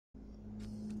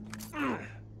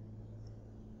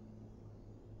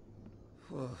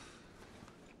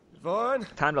Vaughn?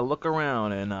 Time to look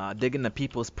around and dig into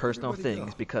people's personal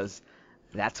things, because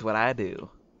that's what I do.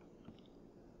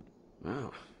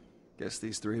 Wow. Guess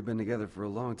these three have been together for a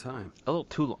long time. A little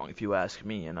too long, if you ask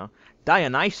me, you know.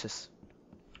 Dionysus.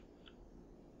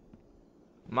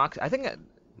 Mox, I think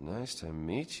Nice to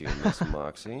meet you, Miss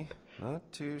Moxie.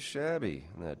 Not too shabby,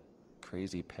 in that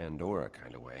crazy Pandora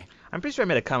kind of way. I'm pretty sure I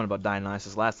made a comment about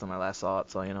Dionysus last time I last saw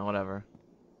it, so, you know, whatever.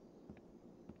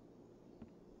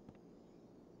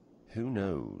 Who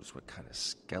knows what kind of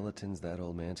skeletons that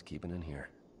old man's keeping in here.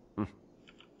 I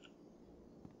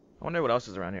wonder what else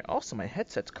is around here. Also, my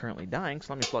headset's currently dying,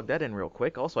 so let me plug that in real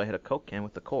quick. Also, I hit a Coke can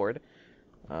with the cord.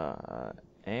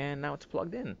 And now it's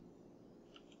plugged in.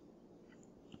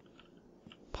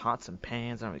 Pots and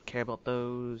pans, I don't really care about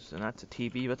those. And that's a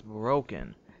TV that's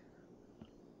broken.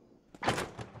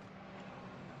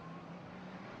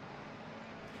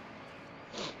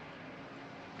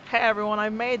 Hey everyone, I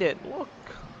made it! Look!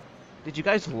 Did you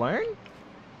guys learn?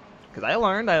 Because I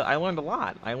learned a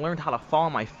lot. I learned how to fall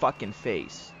on my fucking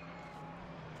face.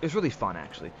 It was really fun,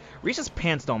 actually. Reese's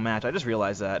pants don't match. I just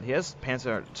realized that. He has pants that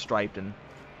are striped and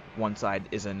one side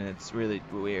isn't, and it's really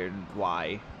weird.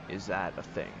 Why is that a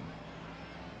thing?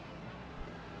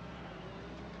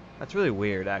 That's really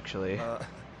weird, actually.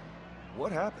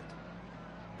 What happened?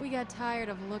 We got tired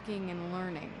of looking and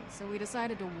learning, so we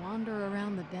decided to wander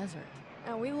around the desert.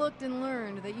 And we looked and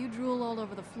learned that you drool all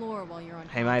over the floor while you're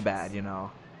unconscious. Hey, my bad, you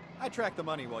know. I tracked the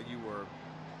money while you were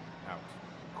out.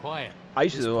 Quiet. I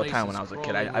used to do it all the time when I was a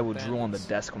kid. I would drool on the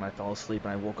desk when I fell asleep,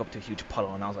 and I woke up to a huge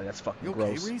puddle, and I was like, that's fucking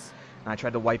gross. And I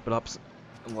tried to wipe it up,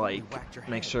 like,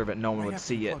 make sure that no one would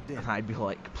see it. And I'd be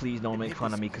like, please don't make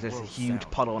fun of me, because there's a huge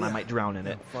puddle, and I might drown in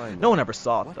it. No one ever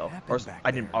saw it, though. Or I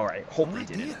didn't. Alright, hope they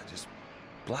didn't. Just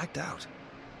blacked out.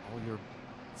 All your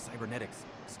cybernetics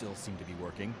still seem to be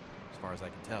working, as far as I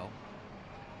can tell.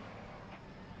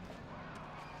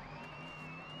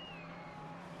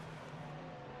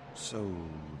 So,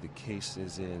 the case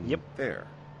is in Yep. there.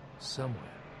 Somewhere.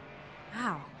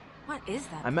 Wow, what is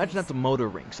that? I imagine place? that's a motor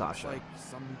ring, It's Sasha. like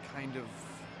some kind of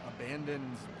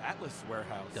abandoned Atlas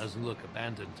warehouse. Doesn't look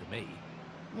abandoned to me.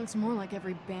 Looks more like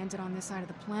every bandit on this side of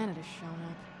the planet has shown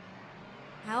up.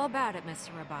 How about it, Mr.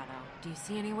 Roboto? Do you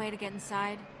see any way to get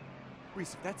inside?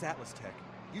 Reese, if that's Atlas tech,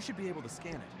 you should be able to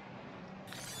scan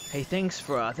it. Hey, thanks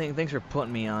for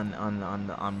putting me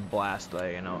on blast.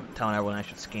 You know, telling everyone I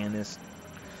should scan this.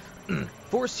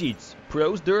 4 seats,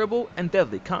 pros, durable, and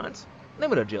deadly. Cons: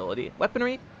 limited agility,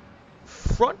 weaponry,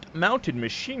 front-mounted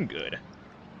machine gun,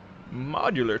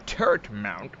 modular turret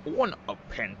mount, one of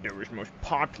Pandora's most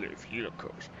popular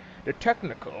vehicles. The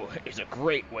technical is a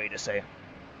great way to say,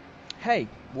 "Hey,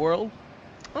 world,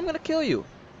 I'm gonna kill you."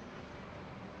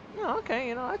 Oh, okay,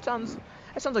 you know that sounds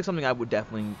like something I would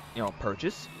definitely, you know,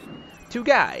 purchase. 2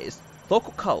 guys,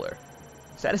 local color,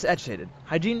 status agitated,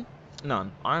 hygiene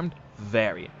none, armed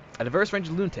very. A diverse range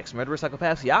of lunatics, murderers,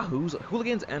 psychopaths, yahoos,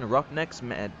 hooligans, and roughnecks,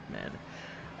 madmen,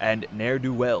 and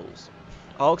ne'er-do-wells.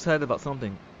 All excited about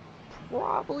something.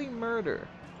 Probably murder.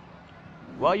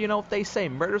 Well, you know, if they say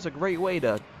murder's a great way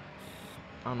to,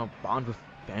 I don't know, bond with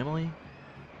family?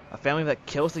 A family that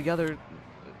kills together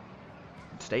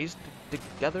stays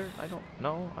together? I don't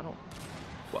know.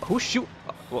 Well, who's shoot?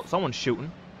 Well, someone's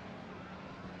shooting.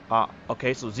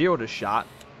 Okay, so 0 to shot.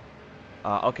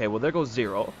 Okay, well, there goes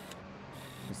 0.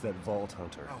 It's that Vault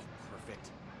Hunter. Oh,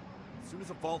 perfect. As soon as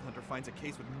a Vault Hunter finds a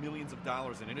case with millions of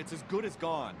dollars in it, it's as good as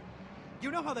gone.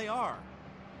 You know how they are.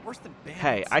 Worse than bandits.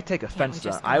 Hey, I take Can't we offense to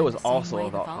just that. go I in was the same also way a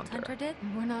the Vault Vault Hunter. did?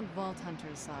 We're not Vault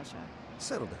Hunters, Sasha.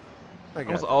 Settle down.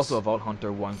 I was also a Vault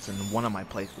Hunter once in one of my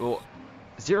places. Well,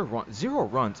 0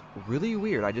 runs. Really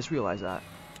weird. I just realized that.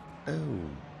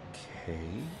 Okay.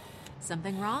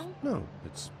 Something wrong? No,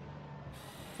 it's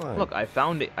fine. Look, I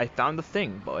found it. I found the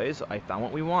thing, boys. I found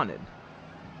what we wanted.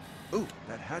 Ooh,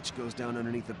 that hatch goes down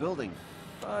underneath the building,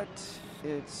 but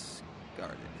it's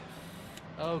guarded.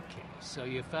 Okay, so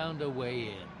you found a way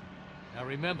in. Now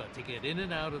remember to get in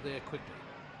and out of there quickly.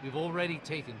 We've already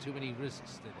taken too many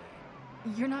risks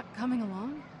today. You're not coming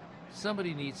along?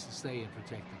 Somebody needs to stay and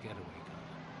protect the getaway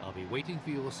car. I'll be waiting for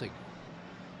your signal.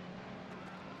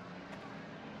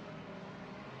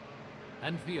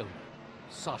 And Fiona,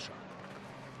 Sasha,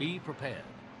 be prepared.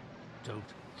 Don't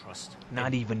trust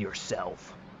Not even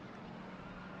yourself.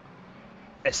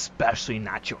 Especially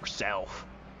not yourself.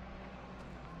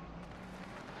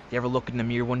 You ever look in the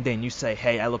mirror one day and you say,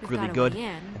 "Hey, I look We've really got a good," way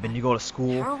in, and then you go to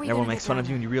school how are and we everyone gonna makes get fun of down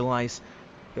you and you realize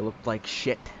you look like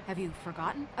shit. Have you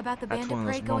forgotten about the That's bandit one of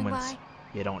those parade going moments by?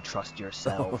 you don't trust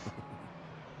yourself.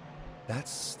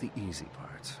 That's the easy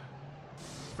part.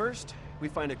 First, we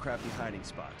find a crafty hiding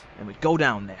spot. And we go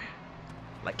down there.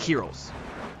 like heroes.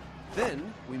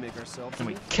 Then we make ourselves. And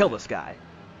we kill this guy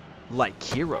like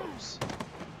heroes.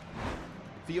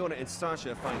 Fiona and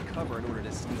Sasha find cover in order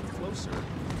to sneak closer,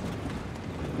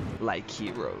 like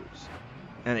heroes.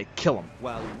 And they kill him.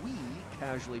 while we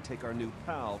casually take our new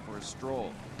pal for a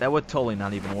stroll. That would totally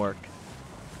not even work.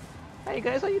 Hey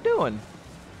guys, how you doing?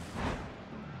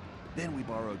 Then we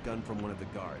borrow a gun from one of the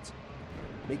guards,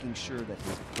 making sure that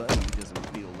his buddy doesn't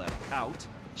feel left out.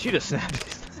 She just snapped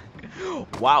his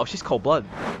neck. Wow, she's cold-blooded.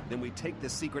 Then we take the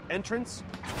secret entrance,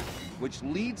 which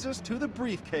leads us to the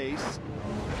briefcase,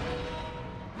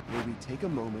 where we take a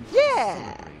moment to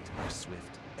celebrate our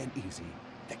swift and easy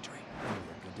victory. And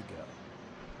we're good to go.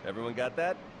 Everyone got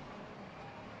that?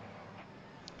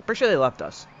 Pretty sure they left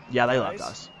us. Yeah, they left Guys?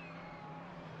 us.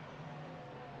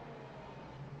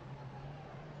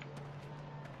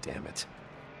 Damn it.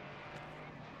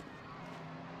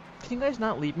 Can you guys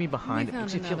not leave me behind? It We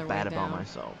makes found me feel another bad way about down.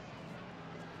 myself.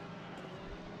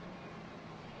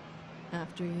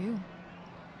 After you.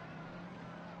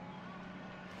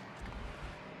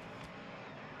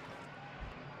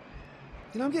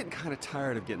 You know, I'm getting kind of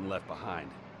tired of getting left behind.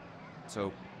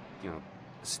 So,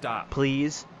 stop.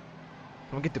 Please?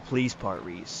 Don't get the please part,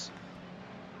 Reese.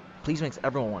 Please makes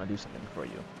everyone want to do something for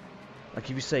you. Like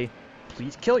if you say,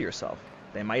 please kill yourself,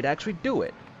 they might actually do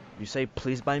it. If you say,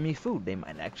 please buy me food, they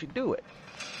might actually do it.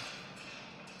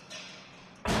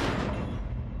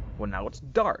 Well, now it's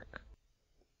dark.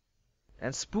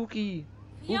 And spooky,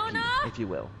 Fiona? if you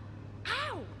will.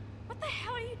 Ow! What the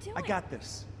hell are you doing? I got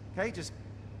this. Okay, just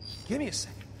give me a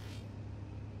second.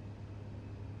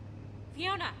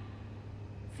 Fiona!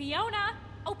 Fiona!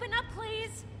 Open up,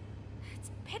 please! It's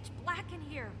pitch black in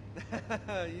here.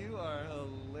 You are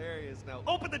hilarious. Now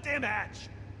open the damn hatch.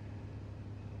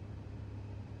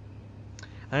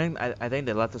 I think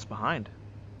they left us behind.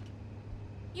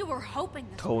 You were hoping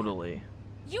this would Totally. happen.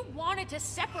 You wanted to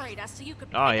separate us so you could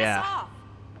pick Oh, yeah. us off.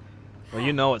 Well,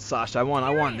 you know it, Sasha. I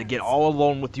wanted to get all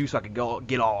alone with you so I could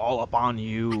get all up on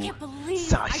you. I can't believe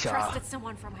Sasha. I trusted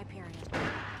someone from Hyperion.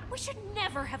 We should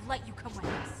never have let you come with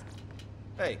us.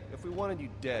 Hey, if we wanted you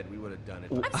dead, we would have done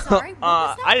it. I'm sorry, what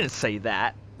was that? I didn't say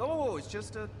that. Oh, it's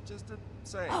just a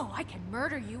saying. Oh, I can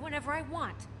murder you whenever I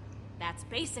want. That's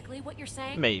basically what you're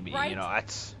saying, Maybe, right?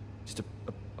 that's... Just a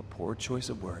poor choice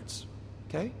of words.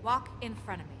 Okay? Walk in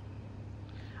front of me.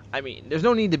 I mean, there's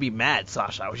no need to be mad,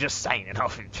 Sasha. I was just saying,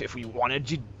 if we wanted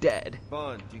you dead,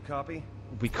 Vaughn, do you copy?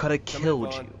 we could have Come killed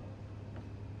in, Vaughn. you.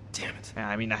 Damn it. And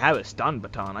I mean, I have a stun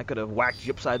baton. I could have whacked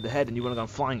you upside the head and you would have gone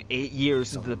flying 8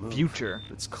 years Don't into the move. future.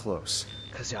 It's close.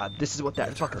 Because, yeah, this is what that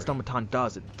Let's fucking hurry. stun baton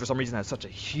does. It, for some reason, has such a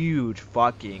huge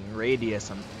fucking radius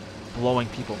and blowing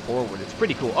people forward. It's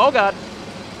pretty cool. Oh, God!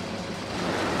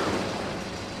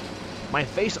 My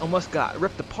face almost got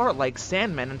ripped apart like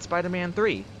Sandman in Spider-Man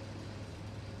 3.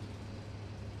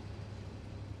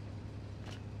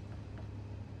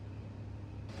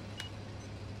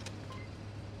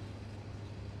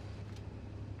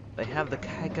 They have the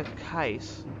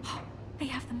Kais. They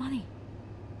have the money.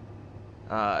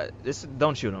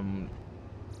 Don't shoot him.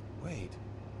 Wait.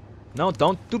 No,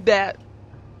 don't do that.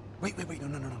 Wait.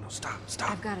 No.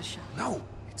 Stop. I've got a shot. No,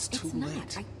 it's too It's not.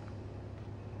 late.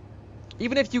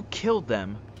 Even if you killed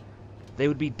them, they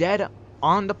would be dead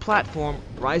on the platform,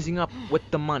 rising up with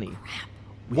the money.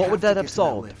 We What have would to that get have to that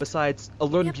solved lift. besides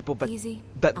alerting Yep, people easy.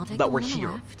 that I'll take that the we're one on the here?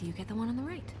 left. You get the one on the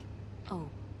right. Oh,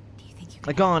 do you think you can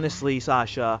Like handle honestly,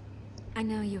 Sasha, I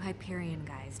know you Hyperion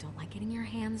guys don't like getting your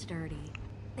hands dirty.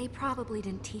 They probably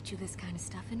didn't teach you this kind of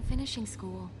stuff in finishing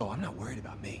school. Oh, I'm not worried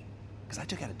about me. Because I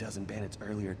took out a dozen bandits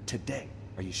earlier today.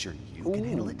 Are you sure you can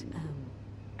handle it?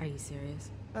 Are you serious?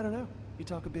 I don't know. You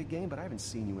talk a big game, but I haven't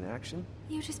seen you in action.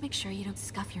 You just make sure you don't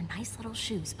scuff your nice little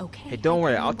shoes, okay? hey, don't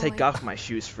worry, Hyperion I'll take boy? off my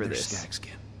shoes for They're this. stag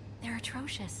skin. They're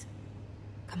atrocious.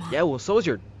 Come on. Yeah, well, so is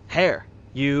your hair.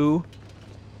 You.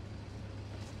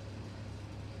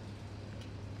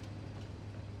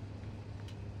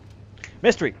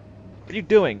 Mystery, what are you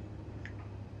doing?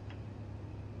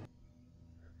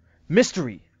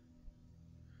 Mystery.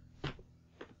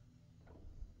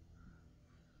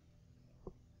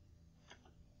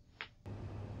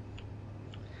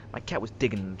 My cat was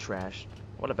digging in the trash.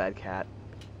 What a bad cat.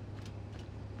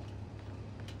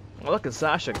 Well, look at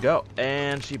Sasha go.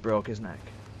 And she broke his neck.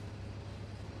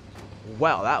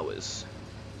 Wow, that was...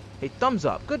 Hey, thumbs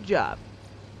up. Good job.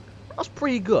 That was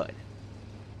pretty good.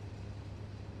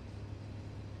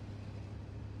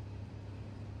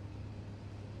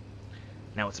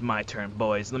 Now it's my turn,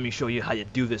 boys. Let me show you how you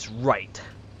do this right.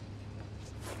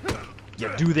 You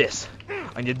do this.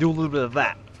 And you do a little bit of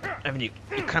that. And you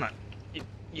kind of...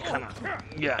 You kind of,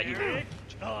 yeah, you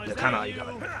kind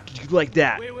of, like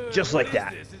that, just like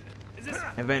that.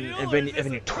 And then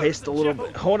you twist a little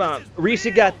bit. Hold on, Reese,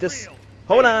 you got this.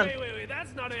 Hold on. Wait,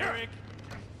 that's not Eric.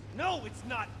 No, it's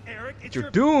not Eric. It's your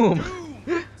doom.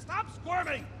 Stop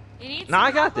squirming. You need Nah, I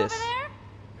some got help this. over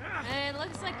there? It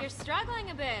looks like you're struggling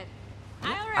a bit.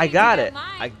 I got it. Mine,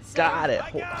 I got it.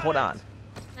 Hold on.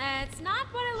 It's not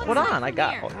what it looks Hold like on. I from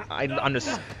got. here.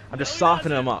 I'm just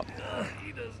softening them up.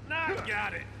 He does not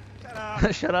got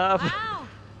it. Shut up. Wow.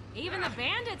 Even the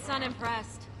bandit's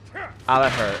unimpressed. Oh,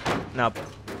 that hurt. Nope.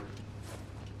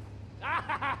 No,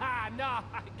 I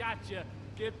gotcha.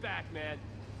 Get back, man.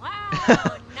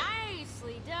 Wow,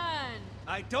 nicely done.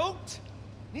 I don't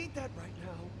need that right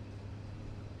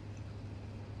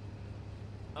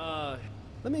now.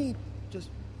 Let me just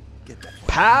get that.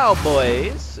 Pow,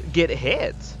 boys. Get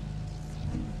hit.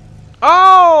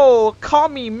 Oh, call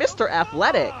me Mr.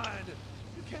 Athletic. God,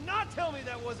 you cannot tell me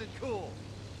that wasn't cool.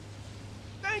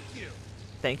 Thank you.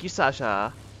 Thank you,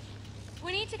 Sasha.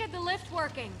 We need to get the lift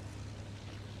working.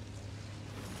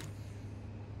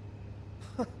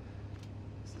 This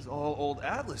is all old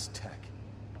Atlas tech.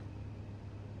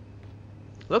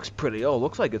 Looks pretty old.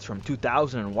 Looks like it's from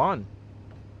 2001.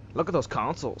 Look at those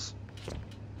consoles.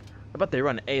 I bet they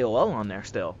run AOL on there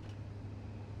still.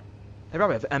 They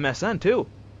probably have MSN too.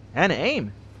 And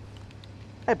AIM.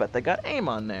 I bet they got AIM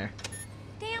on there.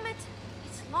 Damn it.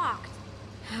 It's locked.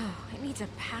 It needs a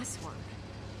password.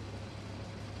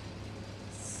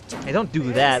 Hey, don't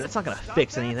do that. That's not gonna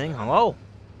fix anything. Hello?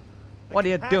 What are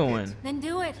you doing? Then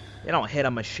do it. You don't hit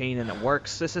a machine and it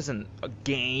works. This isn't a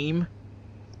game.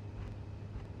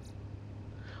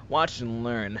 Watch and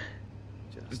learn.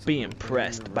 Be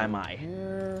impressed by my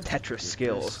Tetris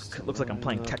skills. Looks like I'm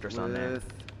playing Tetris on there.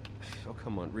 Oh,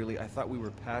 come on, really? I thought we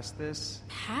were past this.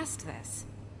 Past this.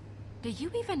 Do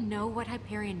you even know what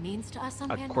Hyperion means to us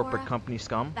on A Pandora? corporate company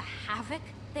scum. The havoc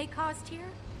they caused here?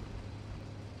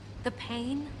 The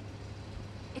pain?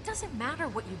 It doesn't matter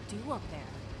what you do up there.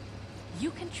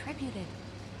 You contributed.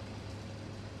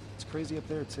 It's crazy up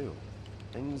there, too.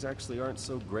 Things actually aren't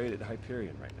so great at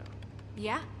Hyperion right now.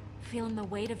 Yeah? Feeling the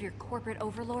weight of your corporate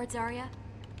overlords, Arya?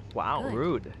 Wow, Good.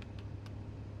 rude.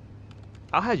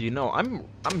 I'll have you know, I'm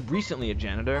recently a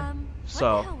janitor, What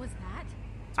so the hell was that?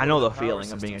 I know the Power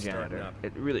feeling of being a system's starting janitor. up.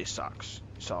 It really sucks.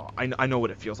 So I know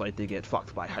what it feels like to get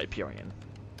fucked by Hyperion.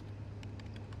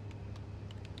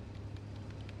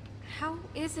 How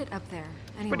is it up there,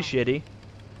 anyway? Pretty shitty.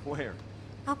 Where?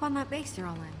 Up on that base you're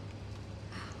all in.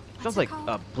 What's Sounds it like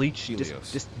called? bleach.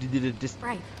 Helios.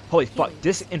 Right. Holy fuck! Helios.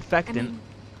 Disinfectant. I mean,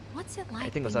 what's it like I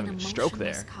think I was being having an a stroke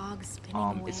emotionless there. cog spinning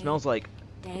away It smells like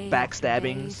day after day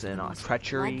backstabbings for and the most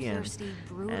treachery and bloodthirsty,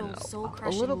 brutal, a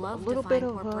soul-crushing, little bit love-defying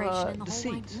of corporation in the whole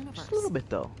deceit. wide universe. Just a little bit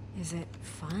though. Is it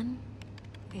fun?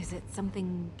 Is it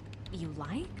something you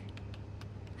like?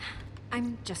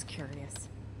 I'm just curious.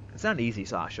 It's not easy,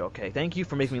 Sasha. Okay, thank you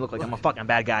for making me look like I'm a fucking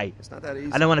bad guy. It's not that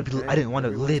easy. I don't want to. okay? I didn't want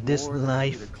to Everyone's live this more than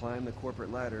happy life. to climb the corporate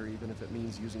ladder, even if it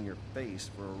means using your face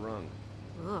for a rung.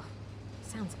 Ugh.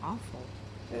 Sounds awful.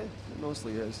 Yeah, it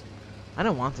mostly is. I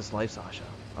don't want this life, Sasha.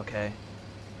 Okay.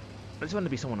 I just want to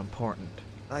be someone important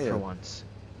for once.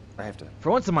 I have to.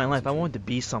 For once in my life, I want to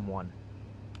be someone.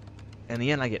 In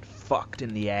the end, I get fucked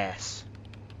in the ass.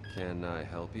 Can I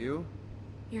help you?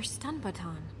 Your stun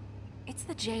baton. It's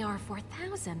the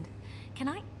JR-4000. Can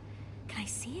I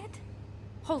see it?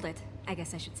 Hold it, I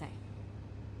guess I should say.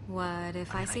 What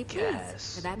if I say please?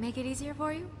 guess. Would that make it easier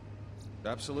for you?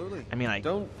 Absolutely. I mean, I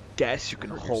Don't guess you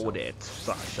can hurt hold yourself. it,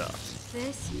 Sasha.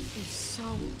 This is so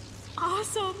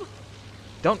awesome.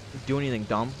 Don't do anything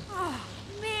dumb. Oh,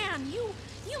 man, you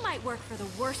might work for the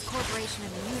worst corporation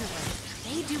in the universe.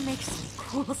 They do make some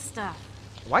cool stuff.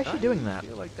 Why is she doing that? I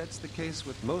feel like that's the case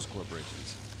with most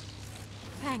corporations.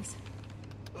 Thanks.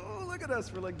 Oh, look at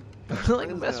us. We're like We're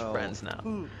like best friends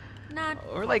now. Not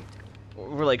We're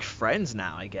like friends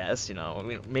now, I guess. You know, I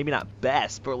mean, maybe not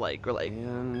best, but we're like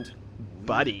And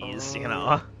buddies. You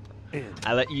know.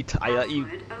 I let you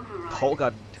poke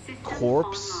a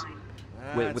corpse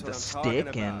with a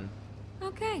stick and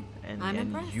okay. I'm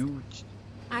impressed. you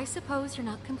I suppose you're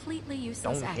not completely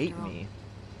useless don't after hate all. me.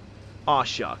 Aw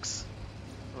shucks.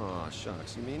 Aw,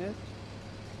 shucks. You mean it?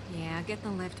 Yeah, get the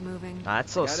lift moving.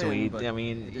 That's so I got in, sweet. but I you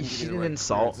mean, didn't give she me the didn't right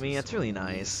insult clearances, me. That's so really give me a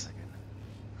nice. second.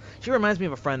 She reminds me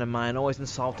of a friend of mine, always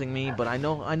insulting me, but I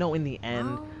know in the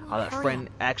end, Oh, that hurry friend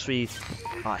up. actually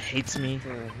hates me. The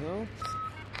hell?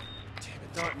 Damn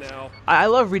it, not now. I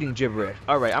love reading gibberish.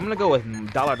 Alright, I'm gonna go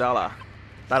with dollar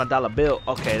bill.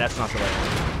 Okay, that's not the right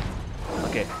one.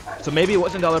 Okay, so maybe it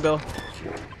wasn't dollar bill.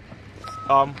 Please.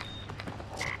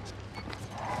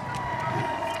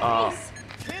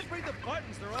 Can't read the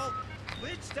buttons. They're all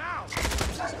glitched out.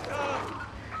 Just,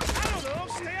 I don't know,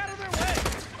 stay out of their way.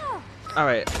 All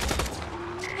right.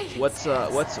 Let's go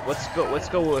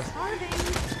with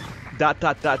dot.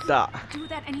 Do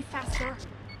that any faster?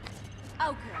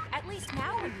 Oh, good. At least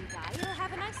now when you die, you'll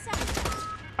have a nice sound.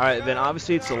 All right, then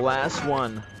obviously it's the last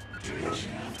one.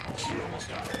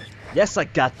 Yes, I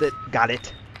got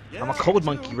it. I'm a cold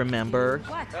monkey, remember?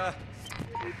 What?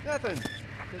 Nothing.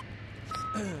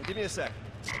 Give me a sec.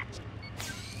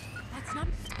 That's not...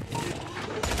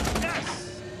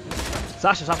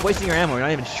 Sasha, stop wasting your ammo. You're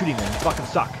not even shooting them. You fucking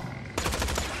suck.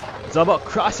 It's all about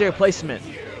crosshair placement.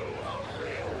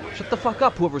 Shut the fuck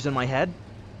up, whoever's in my head.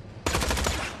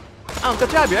 Oh, good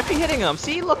job. You're actually hitting them.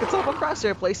 See, look, it's all about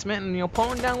crosshair placement and, you know,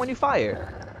 pulling down when you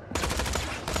fire.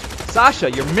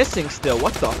 Sasha, you're missing still.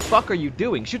 What the fuck are you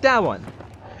doing? Shoot that one.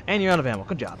 And you're out of ammo.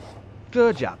 Good job.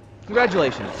 Good job.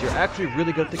 Congratulations. You're actually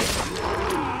really good at the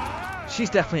game. She's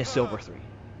definitely a silver 3.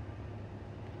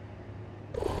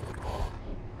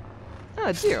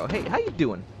 Ah, Zero. Hey, how you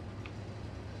doing?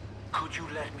 Could you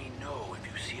let me know if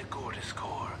you see a Gortys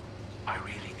core? I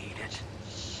really need it.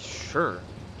 Sure.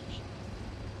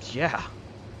 Yeah.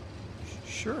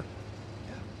 Sure.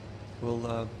 Yeah.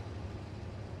 We'll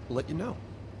let you know.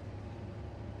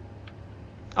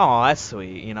 Oh, that's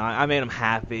sweet. You know, I made him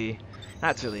happy.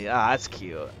 That's really, that's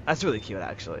cute. That's really cute,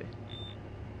 actually.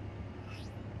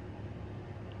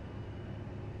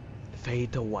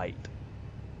 Fade to white.